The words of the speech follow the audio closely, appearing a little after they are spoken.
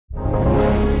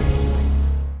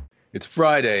It's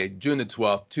Friday, June the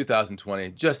 12th, 2020,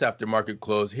 just after market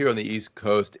close here on the East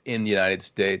Coast in the United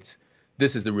States.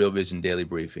 This is the Real Vision Daily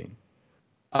Briefing.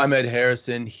 I'm Ed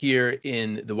Harrison here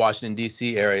in the Washington,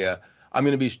 D.C. area. I'm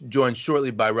going to be joined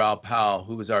shortly by Raoul Powell,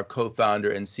 who is our co-founder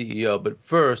and CEO. But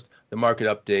first, the market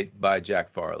update by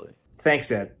Jack Farley. Thanks,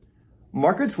 Ed.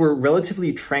 Markets were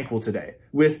relatively tranquil today,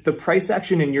 with the price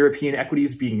action in European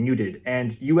equities being muted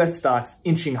and U.S. stocks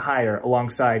inching higher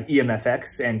alongside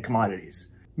EMFX and commodities.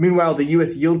 Meanwhile, the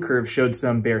U.S. yield curve showed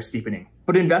some bear steepening.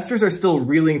 But investors are still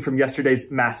reeling from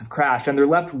yesterday's massive crash, and they're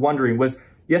left wondering, was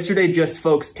yesterday just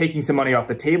folks taking some money off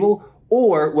the table,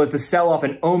 or was the sell-off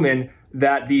an omen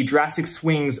that the drastic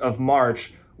swings of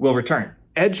March will return?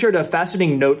 Ed shared a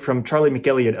fascinating note from Charlie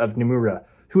McElliott of Nomura,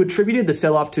 who attributed the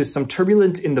sell-off to some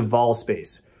turbulence in the vol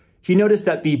space. He noticed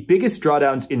that the biggest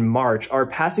drawdowns in March are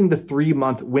passing the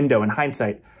 3-month window in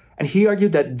hindsight, and he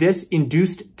argued that this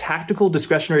induced tactical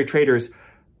discretionary traders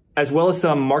as well as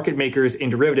some market makers in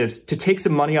derivatives to take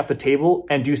some money off the table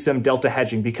and do some delta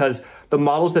hedging because the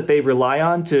models that they rely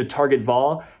on to target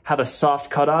vol have a soft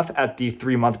cutoff at the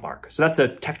 3-month mark. So that's a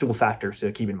technical factor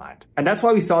to keep in mind. And that's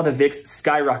why we saw the VIX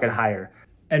skyrocket higher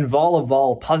and vol of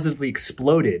vol positively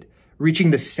exploded,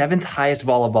 reaching the 7th highest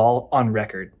vol of vol on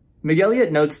record.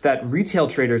 McElliott notes that retail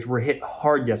traders were hit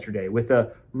hard yesterday with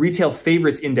a retail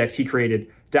favorites index he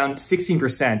created down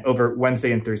 16% over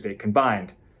Wednesday and Thursday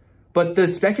combined. But the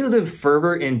speculative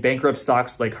fervor in bankrupt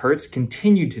stocks like Hertz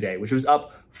continued today, which was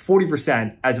up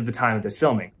 40% as of the time of this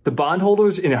filming. The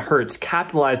bondholders in Hertz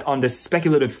capitalized on this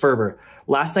speculative fervor,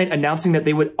 last night announcing that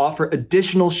they would offer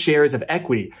additional shares of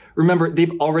equity. Remember,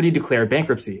 they've already declared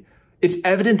bankruptcy. It's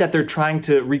evident that they're trying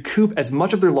to recoup as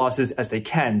much of their losses as they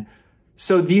can.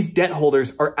 So these debt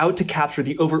holders are out to capture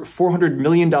the over $400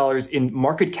 million in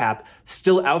market cap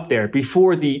still out there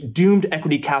before the doomed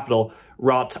equity capital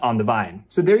rots on the vine.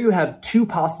 So there you have two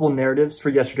possible narratives for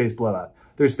yesterday's blowout.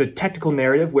 There's the technical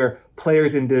narrative where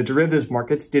players in the derivatives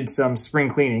markets did some spring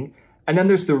cleaning. And then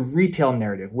there's the retail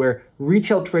narrative where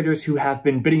retail traders who have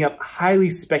been bidding up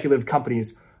highly speculative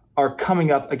companies are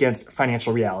coming up against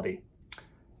financial reality.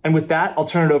 And with that, I'll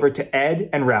turn it over to Ed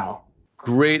and Raoul.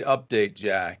 Great update,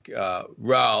 Jack.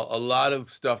 Raoul, a lot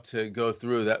of stuff to go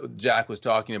through that Jack was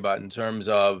talking about in terms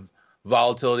of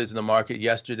volatilities in the market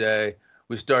yesterday.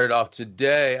 We started off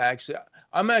today.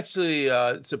 I'm actually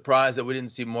surprised that we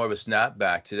didn't see more of a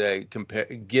snapback today,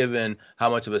 given how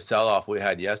much of a sell-off we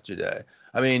had yesterday.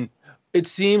 I mean, it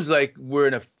seems like we're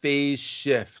in a phase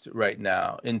shift right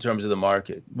now in terms of the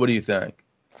market. What do you think?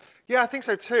 Yeah, I think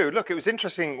so too. Look, it was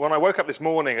interesting when I woke up this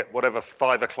morning at whatever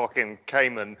 5 o'clock in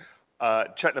Cayman,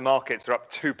 checked the markets, they're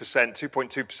up 2%,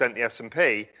 2.2% the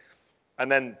S&P, and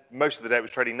then most of the day it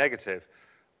was trading negative.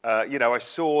 I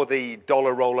saw the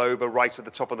dollar roll over right at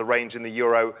the top of the range in the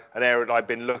euro, an area that I've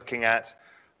been looking at.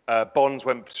 Bonds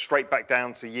went straight back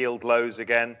down to yield lows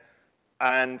again.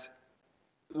 And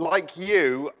like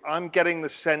you, I'm getting the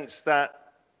sense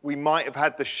that we might have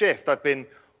had the shift. I've been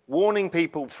warning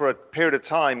people for a period of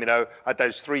time, at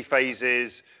those 3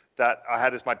 phases that I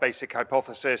had as my basic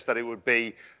hypothesis, that it would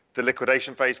be the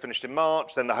liquidation phase finished in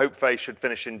March, then the hope phase should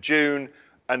finish in June,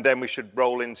 and then we should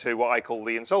roll into what I call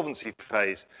the insolvency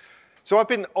phase. So I've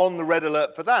been on the red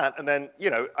alert for that. And then,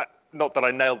 not that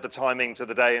I nailed the timing to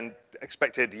the day and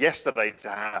expected yesterday to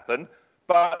happen,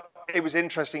 but it was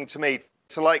interesting to me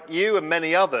to, like you and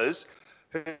many others,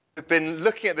 who've been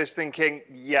looking at this thinking,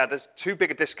 yeah, there's too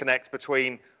big a disconnect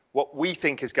between what we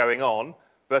think is going on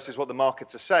versus what the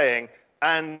markets are saying.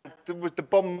 And the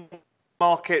bond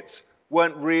markets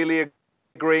weren't really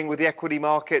agreeing with the equity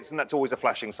markets, and that's always a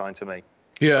flashing sign to me.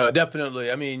 Yeah,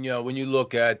 definitely. I mean, when you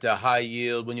look at high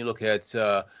yield, when you look at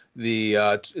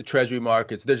the treasury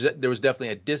markets, there was definitely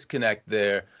a disconnect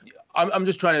there. I'm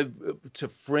just trying to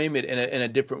frame it in a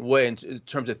different way in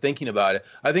terms of thinking about it.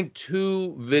 I think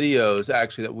 2 videos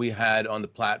actually that we had on the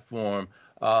platform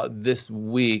this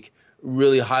week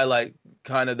really highlight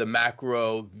kind of the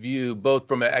macro view, both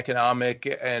from an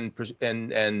economic and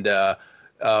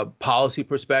policy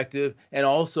perspective, and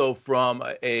also from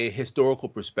a historical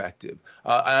perspective.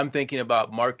 I'm thinking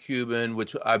about Mark Cuban,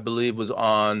 which I believe was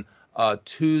on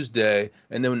Tuesday,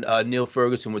 and then Neil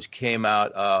Ferguson, which came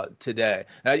out today.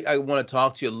 And I want to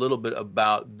talk to you a little bit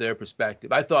about their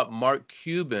perspective. I thought Mark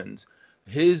Cuban's,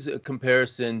 his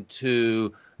comparison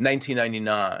to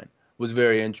 1999 was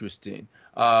very interesting.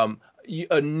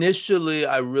 Initially,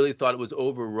 I really thought it was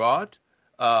overwrought.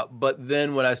 But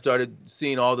then when I started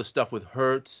seeing all the stuff with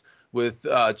Hertz, with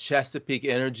Chesapeake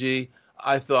Energy,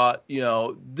 I thought,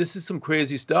 this is some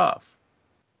crazy stuff.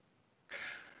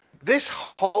 This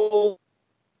whole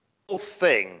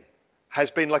thing has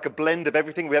been like a blend of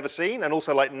everything we've ever seen and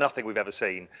also like nothing we've ever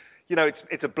seen. You know,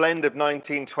 it's a blend of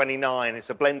 1929, it's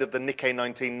a blend of the Nikkei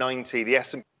 1990, the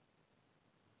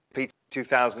S&P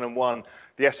 2001,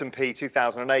 the S&P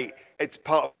 2008. It's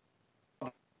part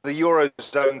of the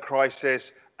Eurozone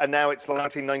crisis, and now it's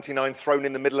 1999 thrown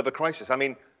in the middle of a crisis. I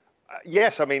mean,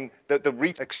 yes, I mean, the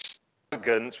retail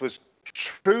extravagance was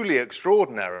truly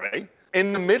extraordinary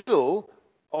in the middle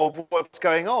of what's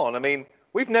going on. I mean,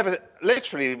 we've never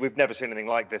seen anything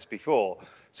like this before.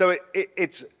 So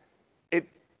it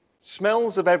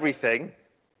smells of everything,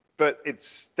 but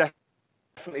it's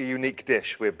definitely a unique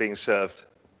dish we're being served.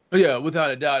 Yeah, without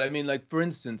a doubt. I mean, like, for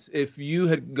instance, if you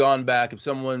had gone back, if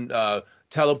someone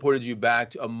teleported you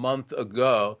back to a month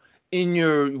ago, in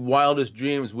your wildest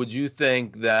dreams, would you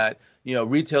think that, you know,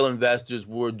 retail investors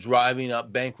were driving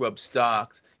up bankrupt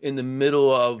stocks in the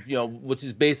middle of, you know, which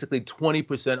is basically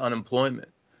 20% unemployment?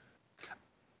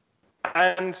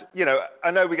 And, you know,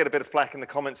 I know we get a bit of flack in the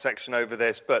comments section over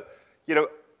this, but, you know,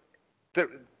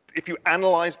 if you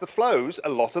analyze the flows, a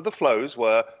lot of the flows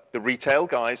were the retail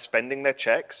guys spending their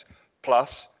checks,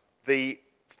 plus the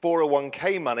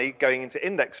 401k money going into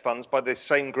index funds by the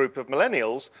same group of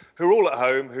millennials who are all at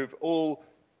home, who've all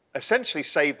essentially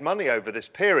saved money over this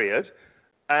period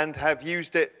and have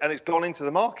used it, and it's gone into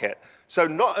the market. So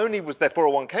not only was their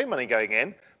 401k money going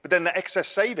in, but then the excess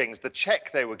savings, the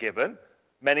check they were given,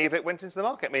 many of it went into the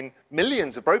market. I mean,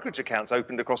 millions of brokerage accounts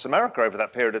opened across America over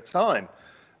that period of time.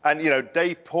 And, you know,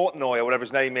 Dave Portnoy, or whatever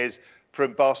his name is,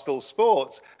 from Barstool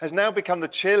Sports, has now become the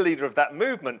cheerleader of that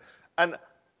movement. And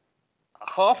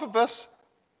half of us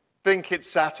think it's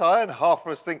satire, and half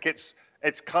of us think it's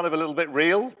kind of a little bit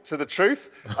real to the truth.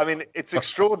 I mean, it's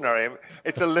extraordinary.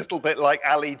 It's a little bit like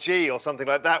Ali G or something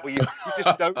like that, where you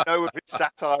just don't know if it's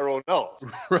satire or not.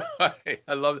 Right.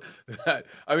 I love that.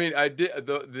 I mean, I did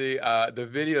the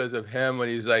videos of him when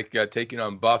he's like taking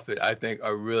on Buffett, I think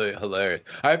are really hilarious.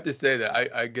 I have to say that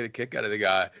I get a kick out of the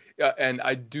guy. And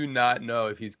I do not know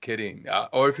if he's kidding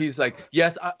or if he's like,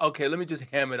 yes, okay, let me just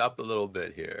ham it up a little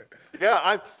bit here.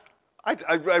 Yeah,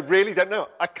 I really don't know.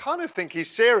 I kind of think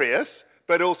he's serious,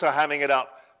 but also hamming it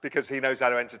up because he knows how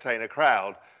to entertain a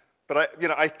crowd. But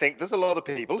I think there's a lot of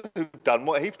people who've done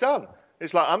what he's done.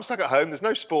 It's like, I'm stuck at home, there's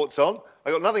no sports on,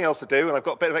 I've got nothing else to do, and I've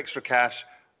got a bit of extra cash.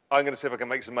 I'm going to see if I can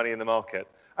make some money in the market.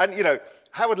 And, you know,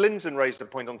 Howard Lindzen raised a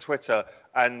point on Twitter,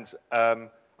 and I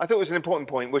thought it was an important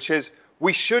point, which is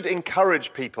we should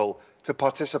encourage people to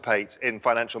participate in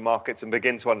financial markets and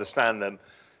begin to understand them.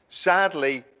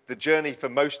 Sadly, the journey for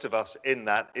most of us in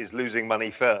that is losing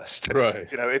money first. Right.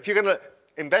 You know, if you're going to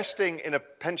investing in a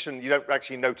pension, you don't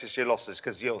actually notice your losses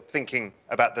because you're thinking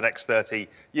about the next 30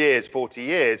 years, 40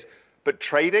 years. But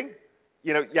trading,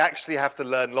 you know, you actually have to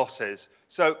learn losses.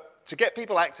 So to get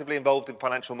people actively involved in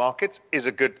financial markets is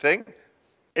a good thing.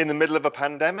 In the middle of a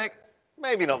pandemic,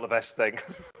 maybe not the best thing.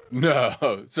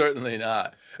 No, certainly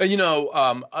not. And, you know,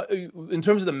 in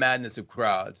terms of the madness of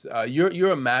crowds,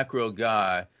 you're a macro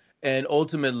guy. And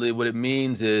ultimately, what it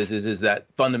means is that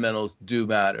fundamentals do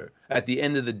matter. At the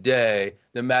end of the day,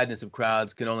 the madness of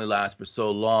crowds can only last for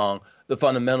so long. The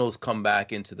fundamentals come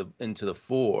back into the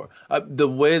fore. The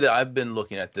way that I've been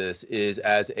looking at this is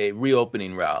as a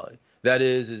reopening rally. That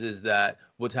is that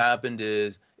what's happened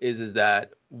is that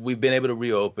we've been able to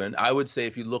reopen. I would say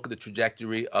if you look at the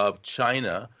trajectory of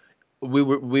China,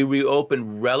 we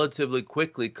reopened relatively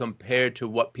quickly compared to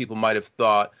what people might have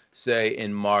thought, say,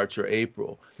 in March or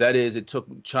April. That is, it took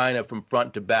China from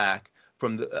front to back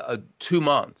from the 2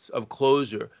 months of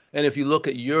closure. And if you look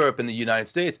at Europe and the United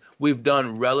States, we've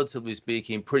done, relatively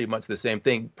speaking, pretty much the same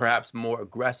thing, perhaps more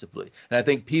aggressively. And I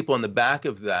think people on the back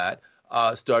of that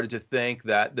started to think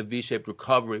that the V-shaped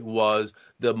recovery was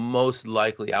the most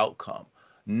likely outcome.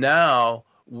 Now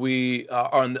we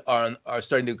are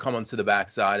starting to come onto the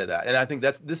backside of that. And I think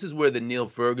this is where the Neil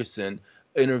Ferguson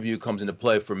interview comes into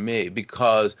play for me,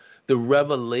 because the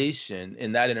revelation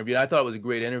in that interview, and I thought it was a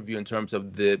great interview in terms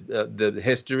of the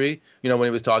history, you know, when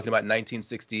he was talking about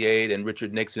 1968 and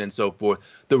Richard Nixon and so forth.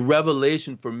 The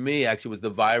revelation for me actually was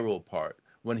the viral part,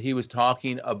 when he was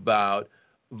talking about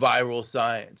viral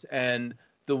science. And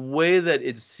the way that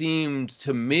it seemed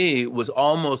to me was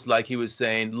almost like he was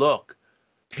saying, look,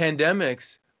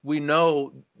 pandemics, we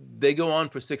know they go on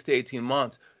for 6 to 18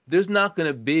 months. There's not going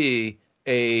to be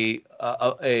an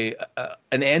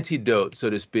antidote, so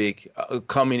to speak,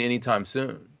 coming anytime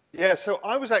soon. Yeah, so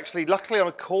I was actually luckily on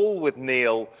a call with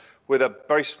Neil with a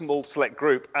very small select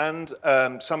group and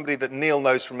somebody that Neil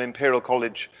knows from Imperial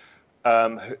College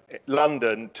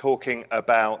London, talking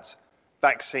about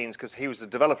vaccines, because he was the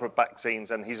developer of vaccines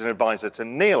and he's an advisor to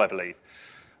Neil, I believe.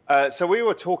 So we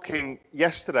were talking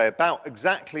yesterday about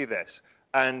exactly this.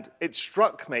 And it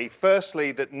struck me,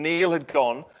 firstly, that Neil had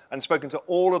gone and spoken to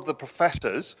all of the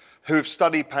professors who have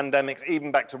studied pandemics,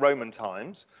 even back to Roman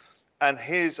times. And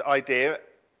his idea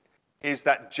is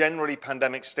that generally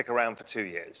pandemics stick around for 2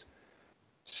 years.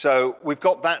 So we've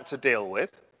got that to deal with.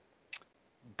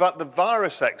 But the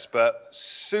virus expert,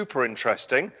 super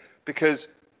interesting, because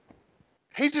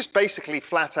he just basically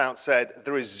flat out said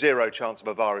there is zero chance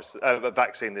of a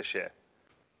vaccine this year.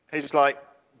 He's like,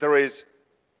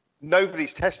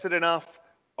 nobody's tested enough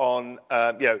on,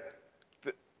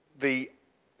 the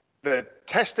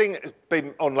testing has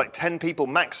been on like 10 people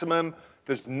maximum.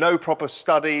 There's no proper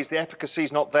studies. The efficacy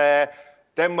is not there.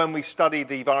 Then when we study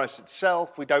the virus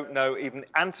itself, we don't know even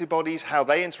antibodies, how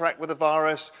they interact with the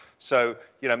virus. So,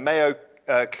 Mayo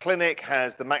Clinic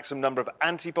has the maximum number of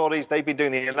antibodies. They've been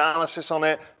doing the analysis on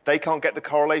it. They can't get the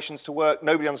correlations to work.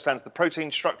 Nobody understands the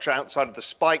protein structure outside of the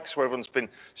spikes where everyone's been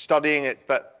studying it.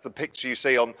 That's the picture you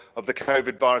see of the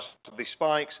COVID virus with these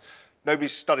spikes.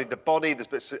 Nobody's studied the body.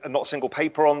 There's not a single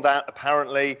paper on that,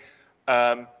 apparently.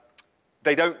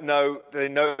 They don't know. They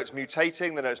know it's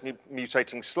mutating. They know it's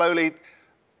mutating slowly.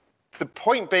 The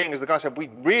point being, as the guy said, we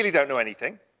really don't know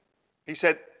anything. He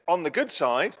said, on the good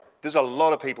side, there's a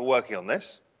lot of people working on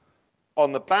this.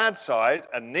 On the bad side,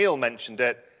 and Neil mentioned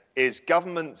it, is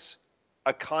governments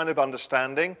are kind of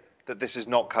understanding that this is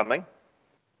not coming,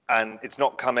 and it's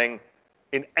not coming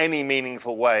in any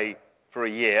meaningful way for a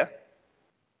year,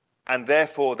 and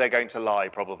therefore they're going to lie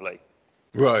probably.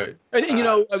 Right, and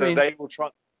they will try.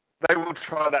 They will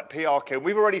try that PR kill.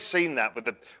 We've already seen that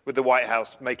with the White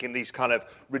House making these kind of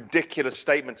ridiculous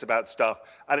statements about stuff,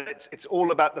 and it's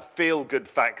all about the feel-good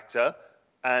factor,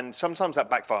 and sometimes that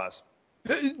backfires.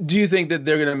 Do you think that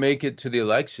they're going to make it to the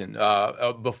election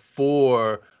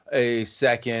before a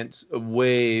second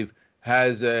wave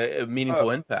has a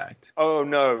meaningful impact? Oh,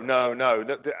 no.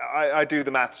 I do the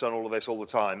maths on all of this all the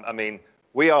time. I mean,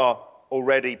 we are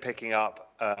already picking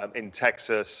up in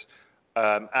Texas,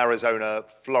 Arizona,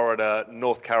 Florida,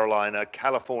 North Carolina,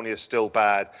 California is still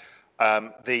bad.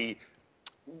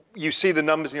 You see the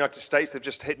numbers in the United States, they've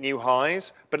just hit new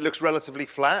highs, but it looks relatively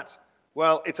flat.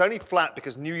 Well, it's only flat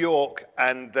because New York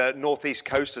and the Northeast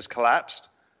coast has collapsed.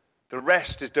 The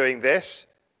rest is doing this.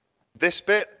 This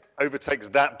bit overtakes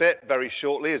that bit very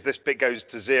shortly. As this bit goes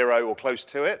to zero or close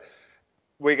to it,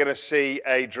 we're going to see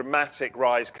a dramatic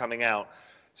rise coming out.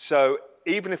 So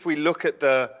even if we look at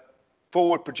the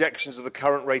forward projections of the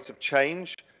current rate of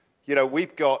change,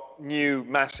 we've got new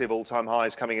massive all-time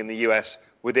highs coming in the US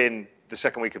within the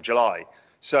second week of July.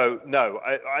 So no,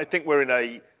 I think we're in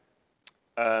a,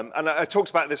 and I talked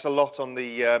about this a lot on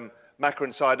the Macro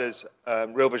Insiders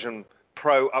Real Vision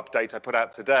Pro update I put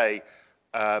out today.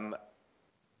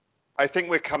 I think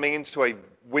we're coming into a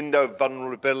window of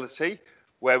vulnerability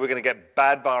where we're going to get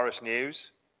bad virus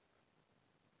news,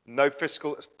 no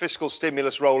fiscal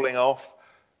stimulus rolling off,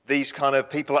 these kind of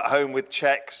people at home with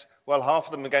checks, well, half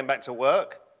of them are going back to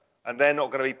work and they're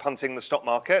not going to be punting the stock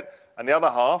market. And the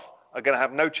other half are going to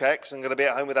have no checks and going to be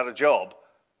at home without a job.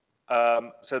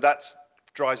 So that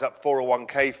dries up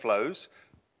 401k flows.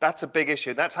 That's a big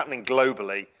issue. That's happening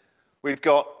globally. We've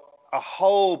got a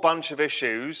whole bunch of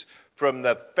issues from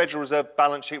the Federal Reserve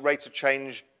balance sheet rate of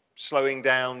change slowing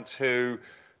down to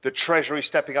the Treasury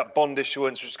stepping up bond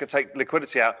issuance, which is going to take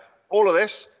liquidity out. All of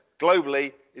this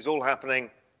globally is all happening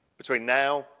between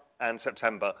now and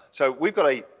September. So we've got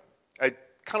a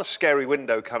kind of scary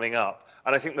window coming up.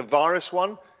 And I think the virus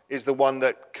one is the one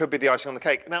that could be the icing on the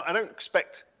cake. Now, I don't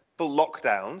expect full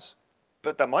lockdowns,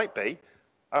 but there might be.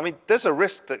 I mean, there's a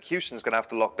risk that Houston's going to have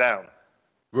to lock down.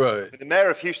 Right. The mayor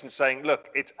of Houston's saying, look,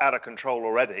 it's out of control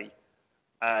already.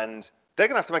 And they're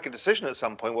going to have to make a decision at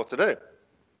some point what to do.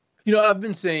 I've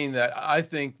been saying that I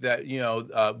think that,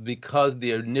 because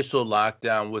the initial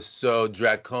lockdown was so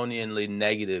draconianly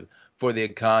negative for the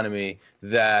economy,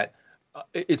 that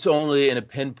it's only in a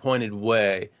pinpointed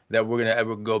way that we're going to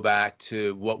ever go back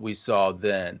to what we saw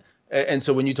then. And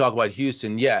so when you talk about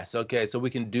Houston, yes, okay, so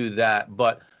we can do that.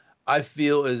 But I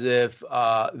feel as if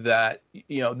that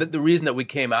the reason that we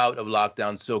came out of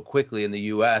lockdown so quickly in the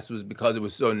U.S. was because it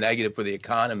was so negative for the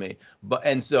economy.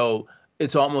 And so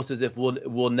it's almost as if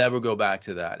we'll never go back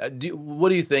to that. What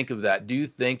do you think of that? Do you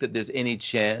think that there's any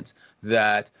chance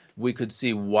that we could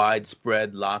see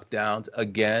widespread lockdowns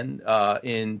again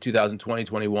in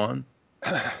 2020-21?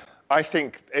 I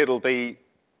think it'll be,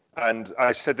 and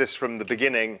I said this from the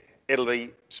beginning, it'll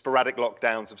be sporadic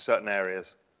lockdowns of certain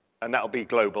areas, and that'll be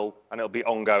global and it'll be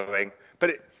ongoing.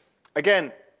 But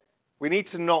again, we need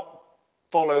to not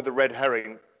follow the red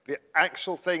herring. The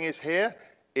actual thing is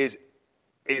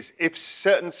if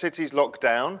certain cities lock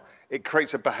down, it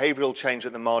creates a behavioral change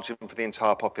at the margin for the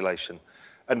entire population.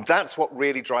 And that's what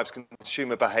really drives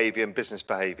consumer behavior and business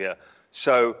behavior.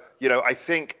 So, I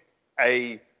think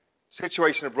a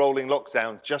situation of rolling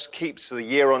lockdown just keeps the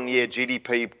year-on-year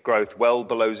GDP growth well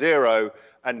below zero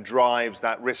and drives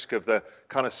that risk of the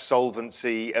kind of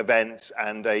solvency events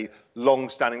and a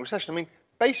long-standing recession. I mean,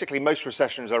 basically, most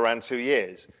recessions are around 2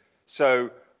 years. So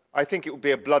I think it would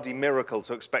be a bloody miracle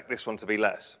to expect this one to be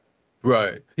less.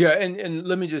 Right. Yeah. And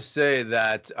let me just say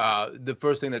that the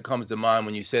first thing that comes to mind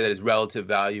when you say that is relative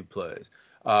value plays.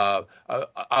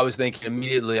 I was thinking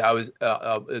immediately,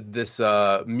 this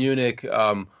Munich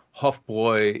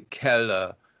Hofbräu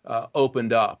Keller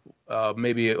opened up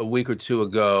maybe a week or two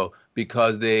ago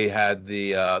because they had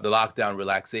the lockdown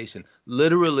relaxation.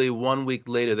 Literally 1 week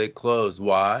later, they closed.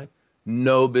 Why?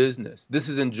 No business. This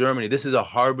is in Germany. This is a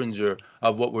harbinger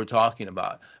of what we're talking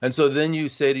about. And so then you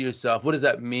say to yourself, what does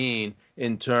that mean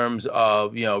in terms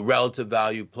of, relative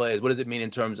value plays? What does it mean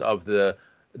in terms of the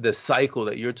cycle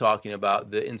that you're talking about,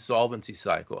 the insolvency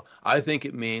cycle? I think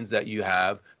it means that you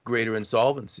have greater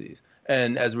insolvencies.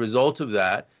 And as a result of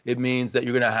that, it means that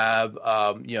you're going to have,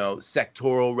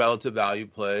 sectoral relative value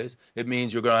plays. It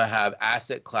means you're going to have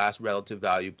asset class relative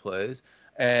value plays.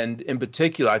 And in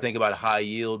particular, I think about high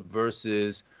yield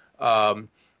versus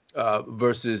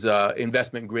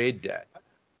investment grade debt.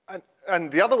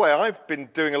 And the other way I've been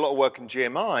doing a lot of work in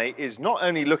GMI is not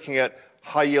only looking at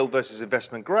high yield versus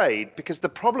investment grade, because the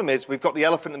problem is we've got the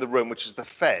elephant in the room, which is the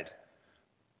Fed,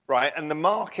 right? And the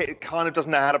market kind of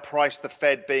doesn't know how to price the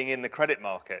Fed being in the credit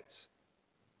markets.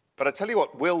 But I tell you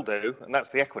what we'll do, and that's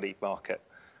the equity market.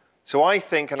 So I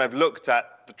think, and I've looked at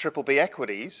the triple B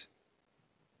equities,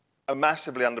 are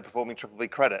massively underperforming triple B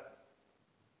credit.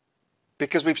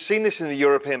 Because we've seen this in the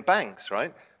European banks,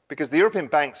 right? Because the European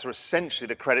banks are essentially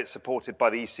the credit supported by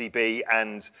the ECB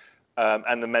and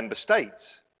the member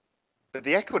states. But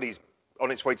the equity's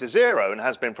on its way to zero and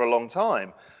has been for a long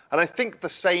time. And I think the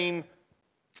same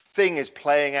thing is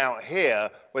playing out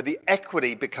here, where the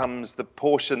equity becomes the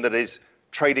portion that is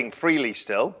trading freely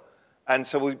still. And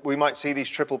so we might see these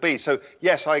triple Bs. So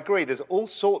yes, I agree. There's all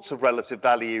sorts of relative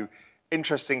value,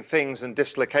 interesting things and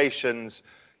dislocations,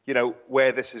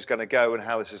 where this is going to go and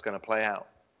how this is going to play out.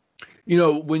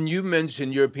 When you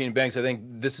mention European banks, I think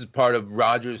this is part of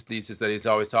Roger's thesis that he's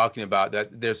always talking about,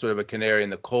 that they're sort of a canary in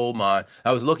the coal mine.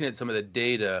 I was looking at some of the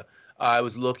data. I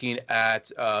was looking at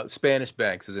Spanish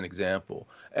banks as an example.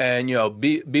 And,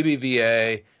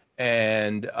 BBVA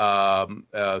and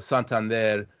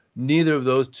Santander, neither of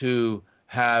those two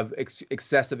have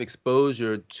excessive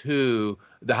exposure to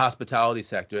the hospitality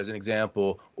sector, as an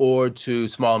example, or to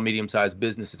small and medium-sized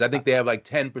businesses. I think they have like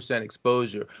 10%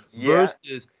 exposure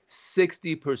versus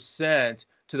 60%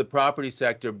 to the property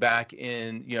sector back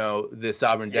in, the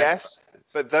sovereign debt. Yes,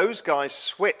 but those guys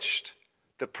switched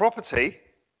the property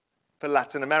for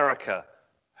Latin America.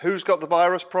 Who's got the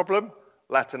virus problem?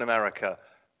 Latin America.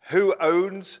 Who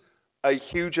owns a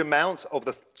huge amount of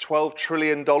the $12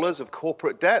 trillion of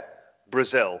corporate debt?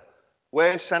 Brazil.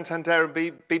 Where's Santander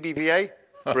and BBVA?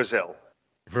 Brazil.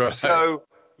 Right. So,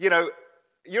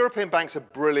 European banks are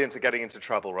brilliant at getting into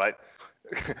trouble, right?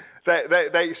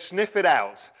 they sniff it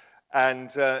out. And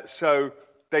so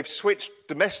they've switched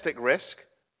domestic risk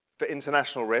for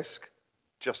international risk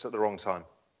just at the wrong time.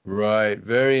 Right.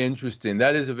 Very interesting.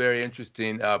 That is a very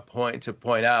interesting point to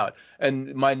point out.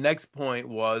 And my next point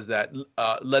was that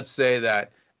let's say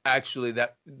that actually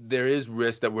that there is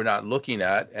risk that we're not looking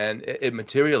at and it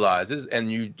materializes,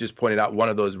 and you just pointed out one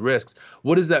of those risks.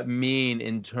 What does that mean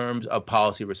in terms of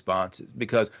policy responses?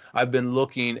 Because I've been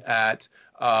looking at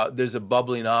there's a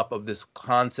bubbling up of this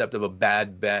concept of a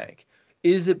bad bank.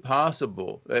 Is it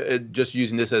possible, just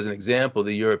using this as an example,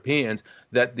 the Europeans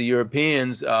that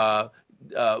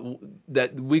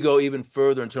we go even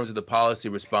further in terms of the policy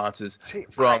responses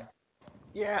from?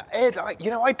 Ed,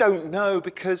 I don't know,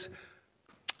 because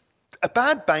a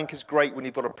bad bank is great when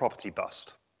you've got a property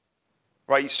bust,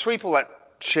 right? You sweep all that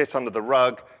shit under the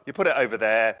rug, you put it over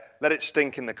there, let it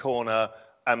stink in the corner,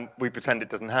 and we pretend it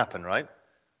doesn't happen, right?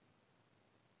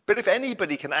 But if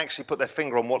anybody can actually put their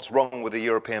finger on what's wrong with the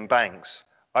European banks,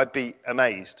 I'd be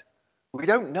amazed. We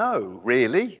don't know,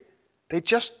 really. They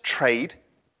just trade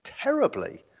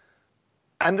terribly.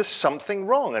 And there's something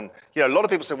wrong. And, a lot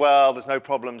of people say, well, there's no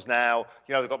problems now.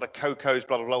 They've got the CoCos,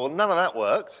 blah, blah, blah. Well, none of that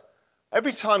worked.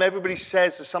 Every time everybody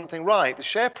says there's something right, the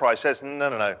share price says, no,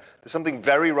 there's something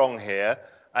very wrong here,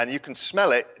 and you can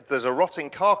smell it. There's a rotting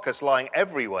carcass lying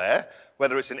everywhere,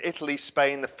 whether it's in Italy,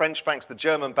 Spain, the French banks, the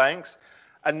German banks,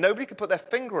 and nobody can put their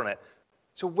finger on it.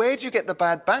 So where do you get the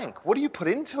bad bank? What do you put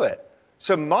into it?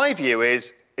 So my view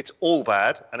is it's all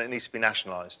bad, and it needs to be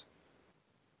nationalized.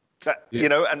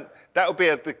 And That would be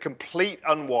the complete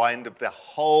unwind of the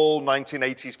whole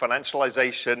 1980s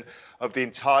financialization of the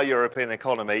entire European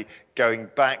economy going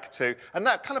back to, and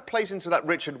that kind of plays into that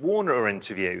Richard Werner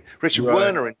interview,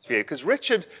 because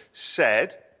Richard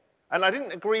said, and I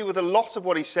didn't agree with a lot of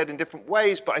what he said in different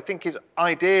ways, but I think his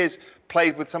ideas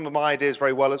played with some of my ideas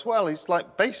very well as well. He's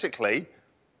like, basically,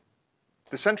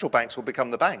 the central banks will become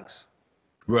the banks.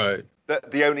 Right.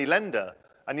 The only lender.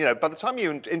 And, you know, by the time you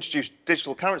introduced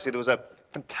digital currency, there was a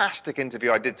fantastic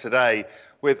interview I did today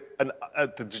with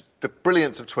the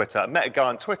brilliance of Twitter. I met a guy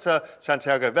on Twitter,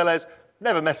 Santiago Velez,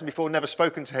 never met him before, never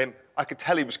spoken to him. I could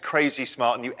tell he was crazy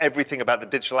smart and knew everything about the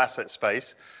digital asset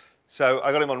space. So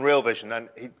I got him on Real Vision and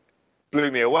he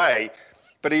blew me away.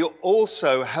 But he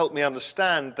also helped me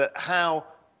understand that how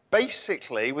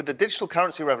basically with the digital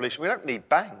currency revolution, we don't need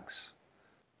banks.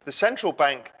 The central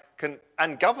bank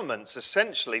and governments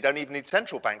essentially don't even need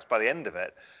central banks by the end of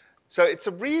it. So it's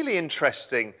a really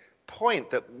interesting point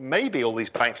that maybe all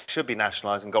these banks should be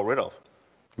nationalized and got rid of.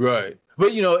 Right.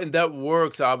 But, you know, and that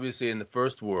works obviously in the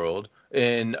first world,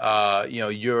 in, you know,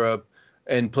 Europe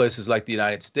and places like the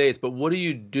United States. But what do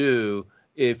you do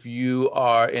if you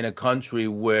are in a country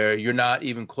where you're not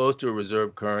even close to a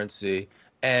reserve currency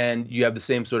and you have the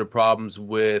same sort of problems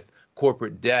with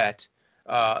corporate debt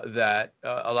that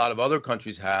a lot of other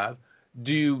countries have?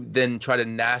 Do you then try to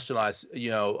nationalize,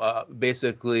 you know,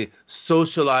 basically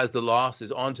socialize the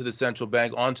losses onto the central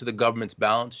bank, onto the government's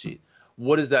balance sheet?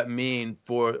 What does that mean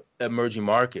for emerging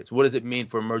markets? What does it mean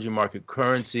for emerging market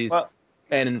currencies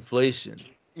and inflation?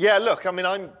 Yeah, look, I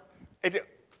mean,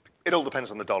 it all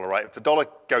depends on the dollar, right? If the dollar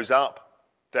goes up,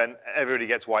 then everybody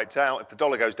gets wiped out. If the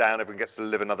dollar goes down, everyone gets to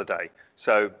live another day.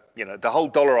 So, you know, the whole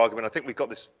dollar argument, I think we've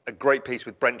got a great piece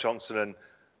with Brent Johnson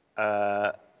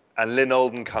and Lynn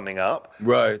Alden coming up,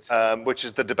 right? Which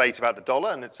is the debate about the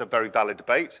dollar, and it's a very valid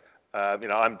debate. You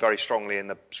know, I'm very strongly in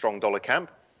the strong dollar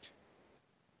camp.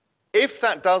 If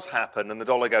that does happen and the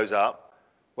dollar goes up,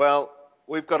 well,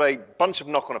 we've got a bunch of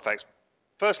knock-on effects.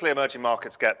 Firstly, emerging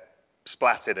markets get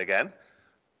splatted again.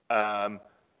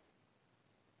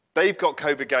 They've got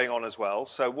COVID going on as well.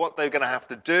 So what they're going to have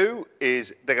to do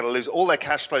is they're going to lose all their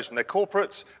cash flows from their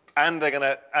corporates, and they're going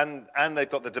to and they've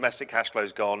got the domestic cash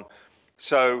flows gone.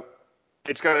 So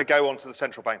it's going to go onto the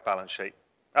central bank balance sheet.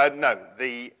 No,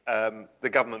 the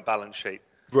government balance sheet.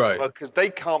 Right. Because they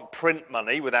can't print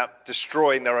money without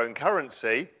destroying their own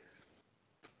currency.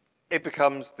 It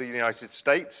becomes the United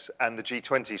States and the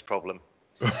G20's problem.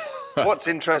 What's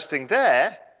interesting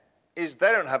there is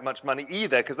they don't have much money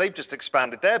either because they've just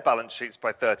expanded their balance sheets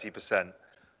by 30%.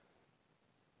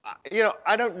 You know,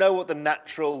 I don't know what the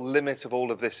natural limit of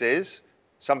all of this is.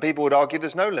 Some people would argue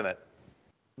there's no limit.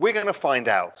 We're going to find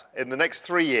out. In the next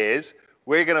 3 years,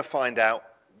 we're going to find out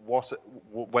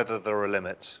whether there are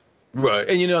limits. Right.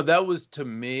 And, you know, that was, to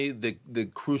me, the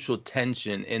crucial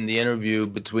tension in the interview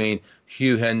between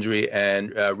Hugh Hendry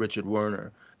and Richard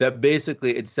Werner. That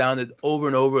basically it sounded over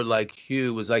and over like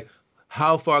Hugh was like,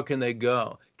 how far can they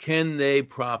go? Can they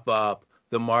prop up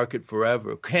the market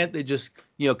forever? Can't they just,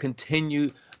 you know,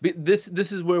 continue? This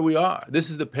is where we are. This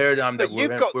is the paradigm that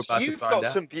we're about to find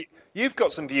out. You've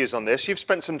got some views on this. You've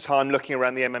spent some time looking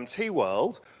around the MMT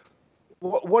world.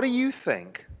 What do you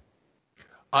think?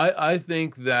 I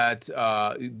think that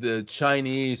the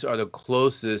Chinese are the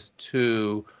closest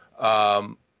to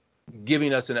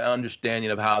giving us an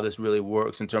understanding of how this really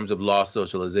works in terms of loss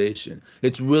socialization.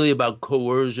 It's really about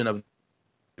coercion of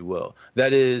will.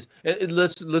 That is,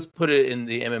 let's put it in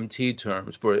the MMT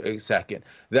terms for a second.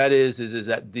 That is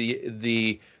that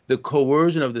the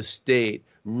coercion of the state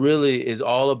really is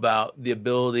all about the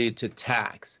ability to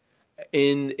tax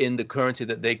in the currency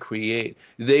that they create.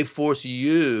 They force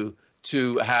you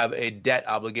to have a debt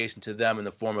obligation to them in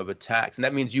the form of a tax, and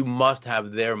that means you must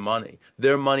have their money.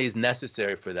 Their money is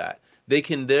necessary for that. They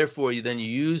can therefore then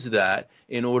use that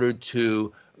in order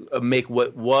to make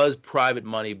what was private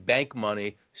money, bank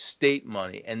money, state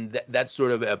money. And that's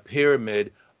sort of a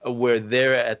pyramid where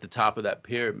they're at the top of that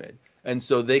pyramid. And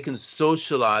so they can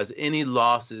socialize any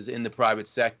losses in the private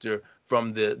sector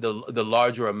from the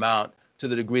larger amount to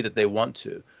the degree that they want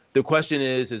to. The question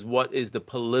is what is the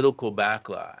political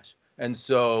backlash? And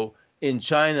so in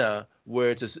China,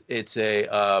 where it's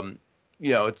a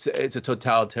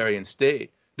totalitarian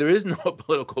state, there is no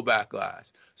political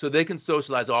backlash. So they can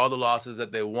socialize all the losses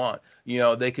that they want. You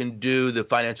know, they can do the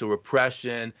financial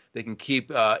repression. They can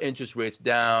keep interest rates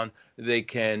down. They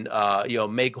can,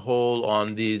 make whole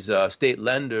on these state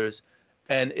lenders,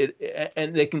 and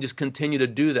they can just continue to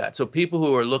do that. So people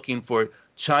who are looking for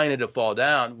China to fall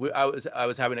down, I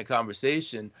was having a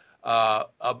conversation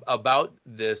about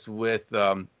this with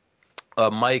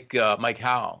Mike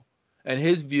Howell. And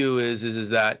his view is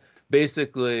that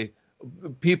basically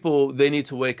people, they need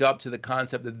to wake up to the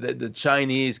concept that the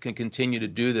Chinese can continue to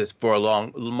do this for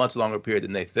a much longer period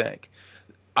than they think.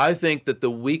 I think that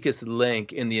the weakest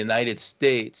link in the United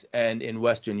States and in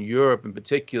Western Europe in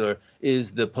particular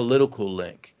is the political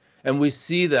link. And we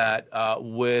see that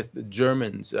with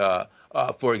Germans,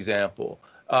 for example.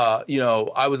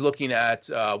 I was looking at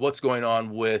what's going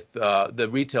on with the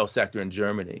retail sector in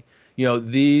Germany.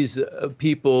 These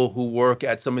people who work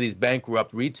at some of these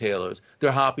bankrupt retailers,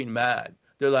 they're hopping mad.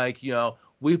 They're like,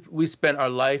 we spent our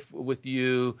life with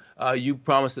you. You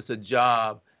promised us a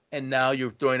job, and now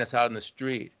you're throwing us out in the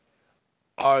street.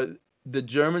 Are the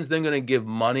Germans then going to give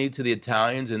money to the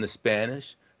Italians and the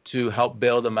Spanish to help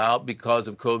bail them out because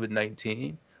of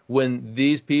COVID-19? When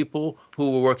these people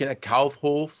who were working at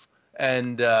Kaufhof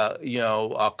and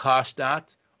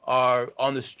Karstadt are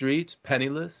on the streets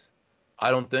penniless? I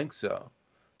don't think so.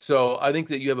 So I think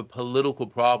that you have a political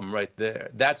problem right there.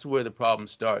 That's where the problem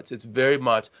starts. It's very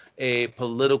much a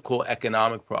political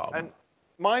economic problem. And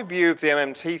my view of the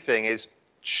MMT thing is,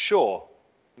 sure,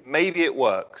 maybe it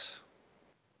works,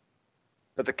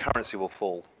 but the currency will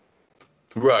fall.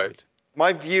 Right.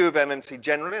 My view of MMT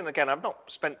generally, and again, I've not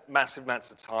spent massive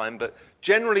amounts of time, but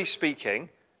generally speaking,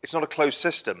 it's not a closed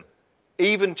system.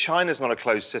 Even China's not a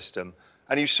closed system,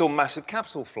 and you saw massive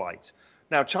capital flight.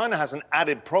 Now, China has an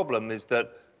added problem, is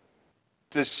that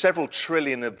there's several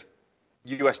trillion of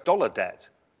US dollar debt.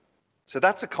 So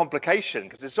that's a complication,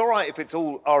 because it's all right if it's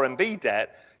all RMB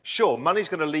debt. Sure, money's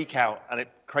going to leak out and it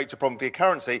creates a problem for your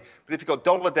currency, but if you've got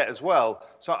dollar debt as well,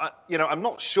 so I'm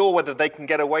not sure whether they can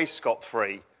get away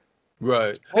scot-free.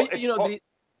 Right. The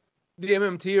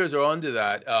MMTers are onto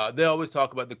that. They always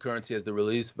talk about the currency as the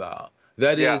release valve.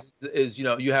 That is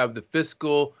you have the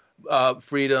fiscal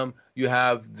freedom, you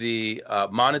have the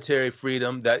monetary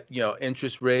freedom, that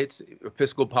interest rates,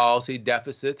 fiscal policy,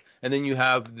 deficit, and then you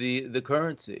have the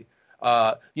currency.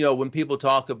 When people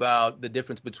talk about the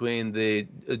difference between the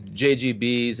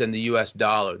JGBs and the U.S.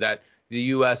 dollar, that the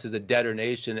U.S. is a debtor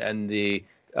nation and the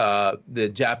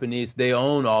Japanese, they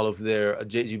own all of their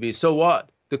JGBs. So what?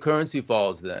 The currency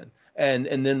falls then, and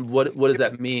then what does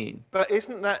that mean? But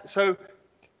isn't that so?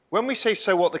 When we say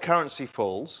so what, the currency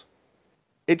falls,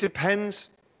 it depends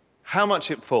how much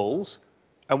it falls,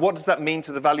 and what does that mean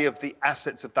to the value of the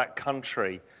assets of that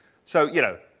country. So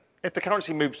if the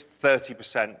currency moves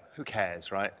 30%, who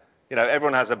cares, right?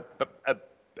 Everyone has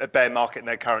a bear market in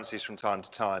their currencies from time to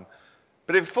time.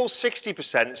 But if it falls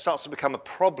 60%, it starts to become a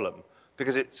problem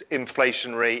because it's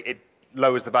inflationary, it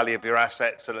lowers the value of your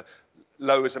assets, and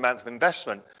lowers the amount of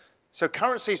investment. So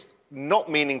currency's not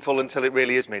meaningful until it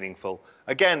really is meaningful.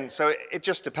 Again, so it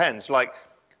just depends. Like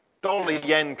dollar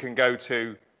yen can go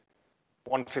to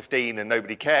 115 and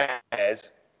nobody cares.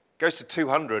 Goes to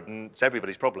 200 and it's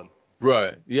everybody's problem.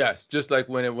 Right. Yes. Just like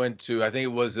when it went to, I think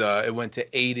it went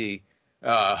to 80.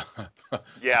 Yeah,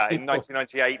 in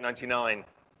 1998, 99.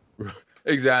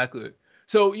 Exactly.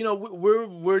 So,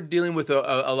 we're dealing with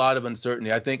a lot of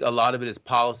uncertainty. I think a lot of it is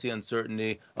policy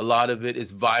uncertainty. A lot of it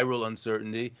is viral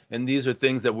uncertainty. And these are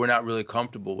things that we're not really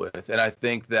comfortable with. And I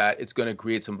think that it's going to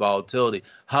create some volatility.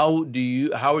 How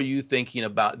are you thinking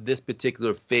about this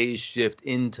particular phase shift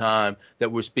in time that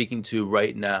we're speaking to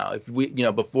right now? If we,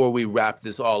 before we wrap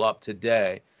this all up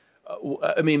today,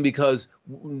 because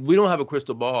we don't have a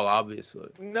crystal ball, obviously.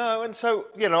 No, and so,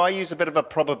 I use a bit of a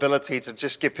probability to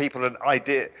just give people an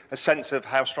idea, a sense of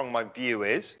how strong my view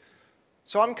is.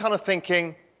 So I'm kind of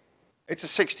thinking it's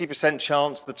a 60%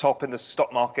 chance the top in the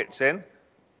stock market's in.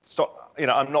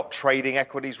 I'm not trading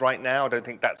equities right now. I don't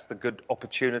think that's the good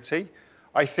opportunity.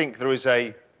 I think there is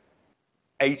a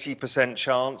 80%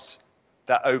 chance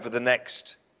that over the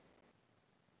next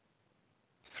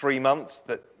 3 months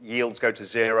that yields go to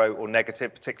zero or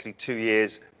negative, particularly 2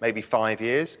 years, maybe 5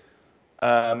 years.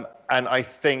 And I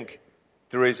think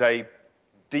there is a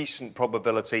decent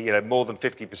probability, more than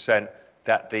 50%,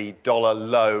 that the dollar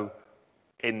low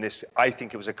in this, I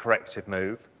think it was a corrective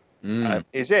move,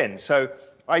 is in. So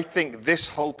I think this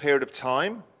whole period of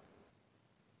time,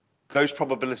 those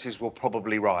probabilities will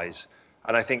probably rise.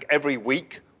 And I think every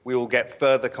week we will get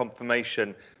further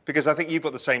confirmation, because I think you've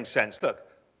got the same sense. Look,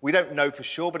 we don't know for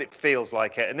sure, but it feels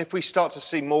like it. And if we start to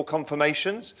see more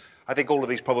confirmations, I think all of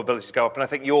these probabilities go up. And I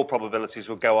think your probabilities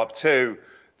will go up too,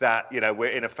 that, we're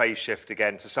in a phase shift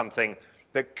again to something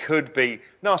that could be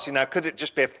nasty. Now, could it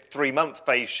just be a 3-month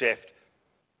phase shift?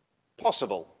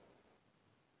 Possible.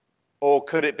 Or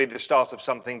could it be the start of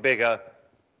something bigger?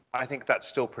 I think that's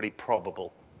still pretty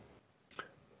probable.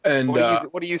 And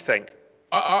what do you think?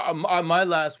 My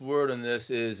last word on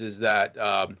this is that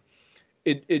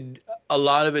a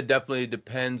lot of it definitely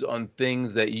depends on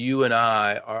things that you and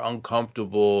I are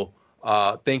uncomfortable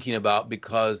thinking about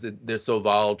because they're so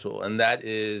volatile. And that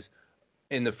is,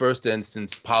 in the first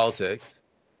instance, politics,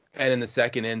 and in the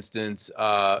second instance,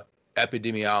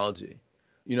 epidemiology.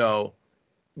 You know,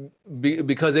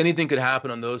 because anything could happen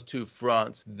on those two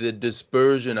fronts, the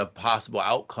dispersion of possible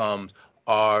outcomes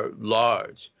are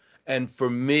large. And for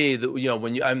me,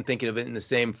 I'm thinking of it in the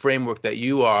same framework that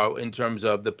you are in terms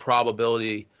of the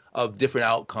probability of different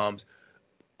outcomes.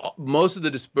 Most of the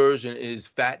dispersion is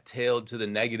fat-tailed to the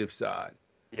negative side.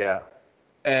 Yeah.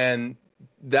 And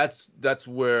that's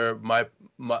where my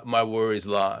worries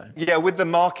lie. Yeah, with the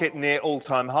market near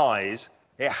all-time highs,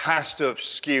 it has to have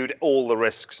skewed all the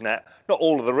risks net. Not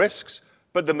all of the risks,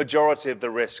 but the majority of the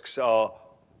risks are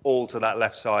all to that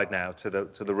left side now, to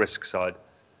the risk side.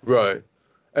 Right.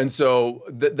 And so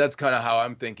that's kind of how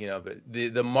I'm thinking of it.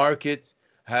 The market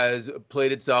has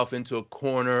played itself into a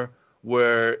corner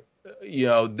where,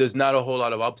 there's not a whole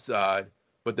lot of upside,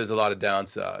 but there's a lot of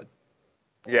downside.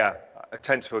 Yeah, I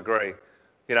tend to agree.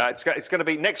 It's going to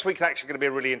be, next week's actually going to be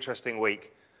a really interesting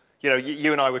week.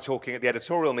 You and I were talking at the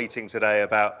editorial meeting today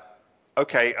about,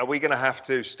 okay, are we going to have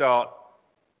to start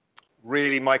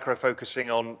really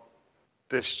micro-focusing on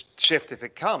this shift if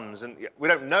it comes? And we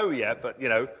don't know yet, but,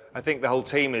 I think the whole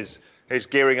team is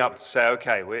gearing up to say,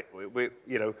 okay, we'll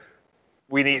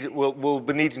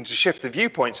be needing to shift the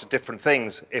viewpoints to different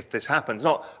things if this happens.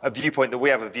 Not a viewpoint that we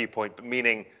have a viewpoint, but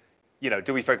meaning,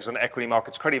 do we focus on equity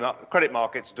markets, credit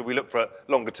markets? Do we look for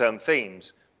longer term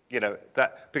themes?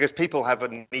 That because people have a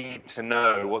need to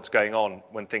know what's going on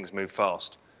when things move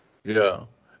fast. Yeah.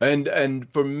 And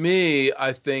for me,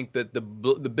 I think that the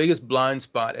biggest blind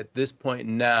spot at this point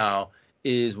now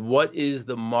is what is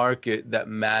the market that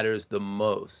matters the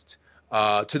most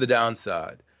to the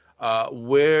downside?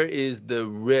 Where is the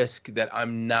risk that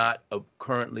I'm not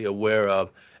currently aware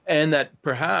of and that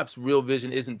perhaps Real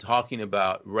Vision isn't talking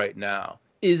about right now?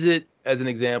 Is it, as an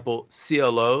example,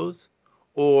 CLOs,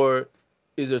 or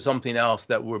is there something else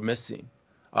that we're missing?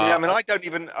 Yeah,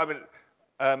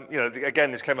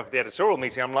 again, this came up at the editorial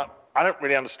meeting. I'm like, I don't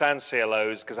really understand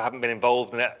CLOs because I haven't been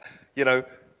involved in it,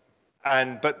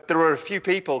 but there are a few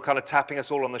people kind of tapping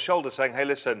us all on the shoulder saying, hey,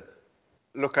 listen,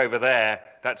 look over there,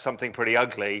 that's something pretty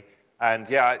ugly. And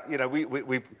yeah,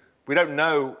 we don't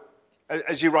know,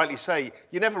 as you rightly say,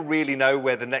 you never really know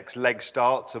where the next leg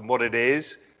starts and what it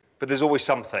is, but there's always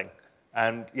something.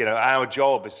 And, our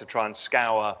job is to try and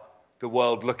scour the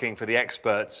world looking for the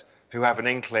experts who have an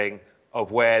inkling of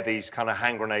where these kind of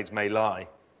hand grenades may lie.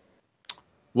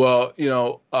 Well,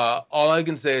 all I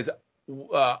can say is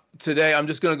today I'm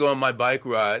just going to go on my bike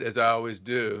ride, as I always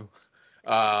do.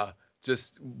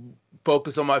 Just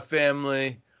focus on my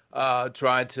family,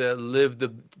 try to live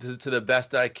to the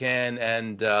best I can,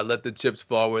 and let the chips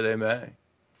fall where they may.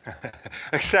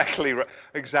 Exactly right.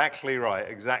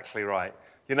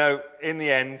 In the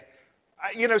end,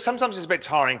 sometimes it's a bit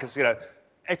tiring because,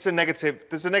 there's a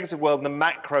negative world, and the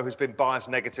macro has been biased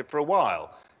negative for a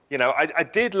while. I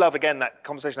did love, again, that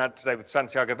conversation I had today with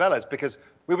Santiago Velez, because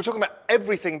we were talking about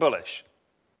everything bullish,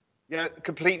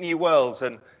 complete new worlds.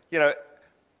 And,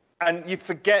 and you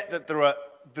forget that there are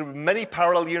many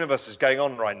parallel universes going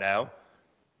on right now,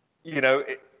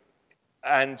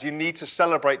 and you need to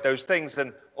celebrate those things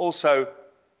and also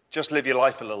just live your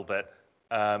life a little bit.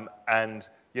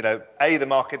 The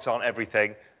markets aren't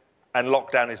everything, and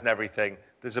lockdown isn't everything.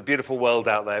 There's a beautiful world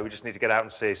out there. We just need to get out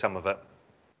and see some of it.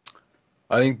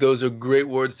 I think those are great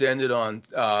words to end it on.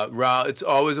 Raoul, it's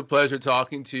always a pleasure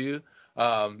talking to you.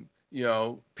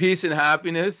 Peace and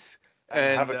happiness.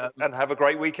 And have a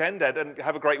great weekend, Ed, and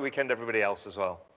have a great weekend, everybody else as well.